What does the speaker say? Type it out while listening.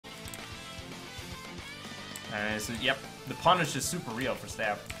So, yep, the punish is super real for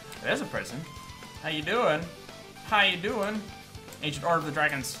staff. There's a person. How you doing? How you doing? Ancient Order of the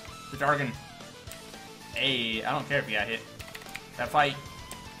Dragons. The Jargon. Hey, I don't care if you got hit. That fight.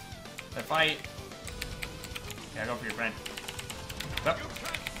 That fight. Yeah, go for your friend. Oh.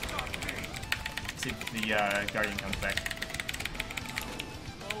 See if the Guardian comes back.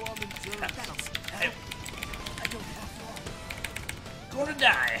 Hey. Gonna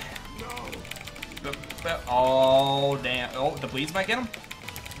die. Oh, damn. Oh, the bleeds might get him?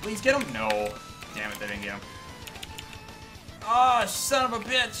 Bleeds get him? No. Damn it, they didn't get him. Oh, son of a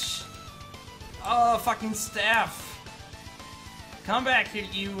bitch. Oh, fucking staff. Come back here,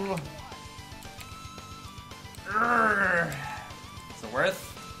 you. Urgh. Is it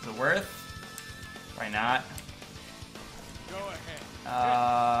worth? Is it worth? Why not? Go ahead.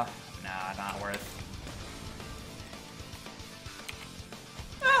 Nah, not worth.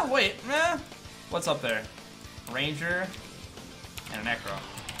 Oh, wait, eh. What's up there? A Ranger and a Necro.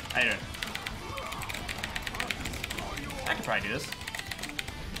 How you doing? I could probably do this.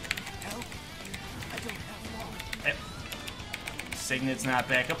 Hey. Signet's not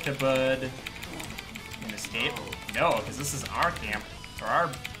back up to Bud. Can escape? No, because this is our camp. Or our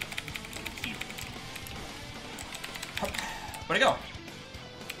keep. Where'd he go?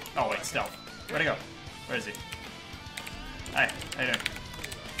 Oh, wait, stealth. Where'd he go? Where is he? Hi, how you doing?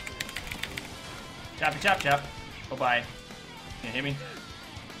 Choppy chop chop. Bye-bye. Can you hit me?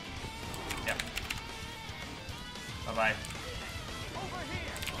 Yeah. Bye-bye.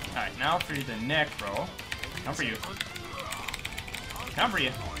 Alright, now for the Necro. Come for you. Come for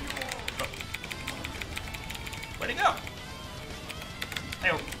you. Go. Where'd he go?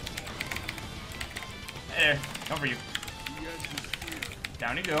 Hey-oh. Hey there. Come for you.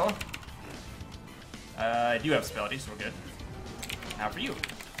 Down you go. I do have spell, so we're good. Now for you.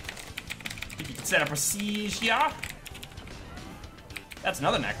 Think you can set up a siege here? That's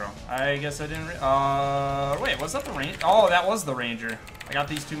another Necro. I guess I didn't wait, was that the Ranger? Oh, that was the Ranger. I got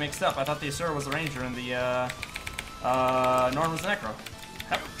these two mixed up. I thought the Asura was the Ranger and the, Norn was the Necro.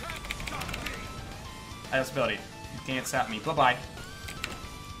 Yep. I have ability. You can't stop me. Bye-bye.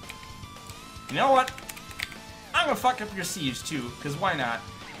 You know what? I'm gonna fuck up your siege, too, because why not?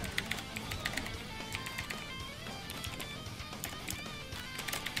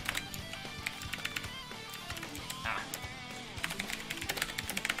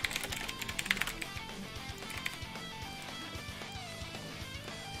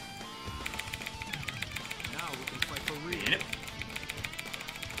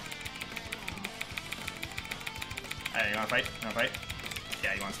 Hey, you wanna fight? You wanna fight?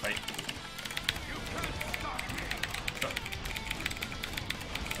 Yeah, he wants to fight. Go.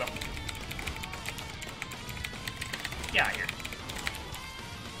 Go. Get out of here.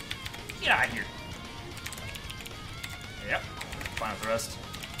 Get out of here. Yep. Final thrust.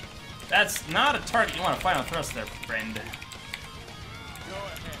 That's not a target you want to final thrust there, friend.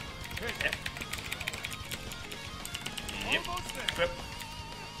 Go ahead. Yep. Yep. Whip.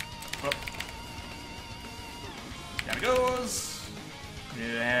 Whip. Down it goes.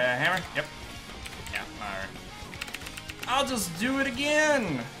 Hammer. Yep. Yeah. Alright. I'll just do it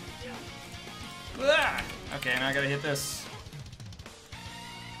again. Ah. Okay, now I gotta hit this.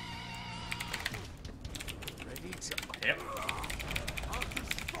 Yep.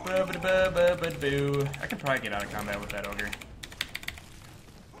 Boo. I could probably get out of combat with that ogre.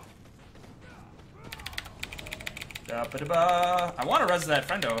 I want to res that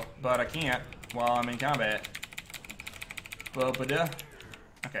friendo, but I can't while I'm in combat.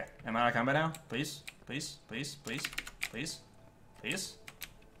 Okay, am I out of combat now? Please, please, please, please, please, please,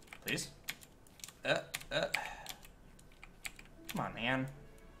 please. Come on, man.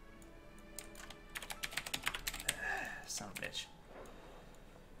 Son of a bitch.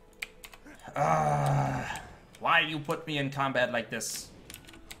 Why you put me in combat like this?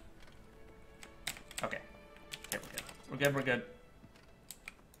 Okay. Okay, we're good. We're good, we're good.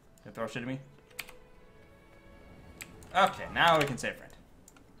 Gonna throw shit at me? Okay, now we can save friend.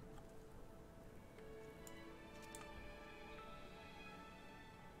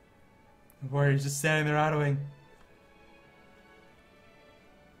 The warrior's just standing there autoing.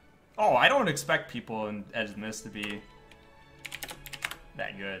 Oh, I don't expect people in Edge in this to be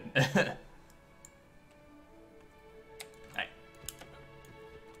that good. Alright.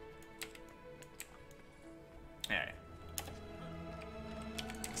 Alright.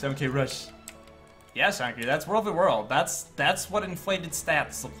 7K rush. Yeah, Shankar, that's World v. World. That's what inflated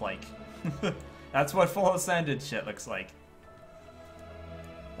stats look like. That's what full ascended shit looks like.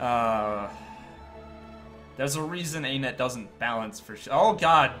 There's a reason ANET doesn't balance for oh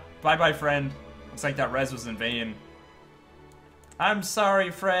god. Bye-bye, friend. Looks like that res was in vain. I'm sorry,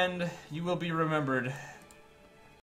 friend. You will be remembered.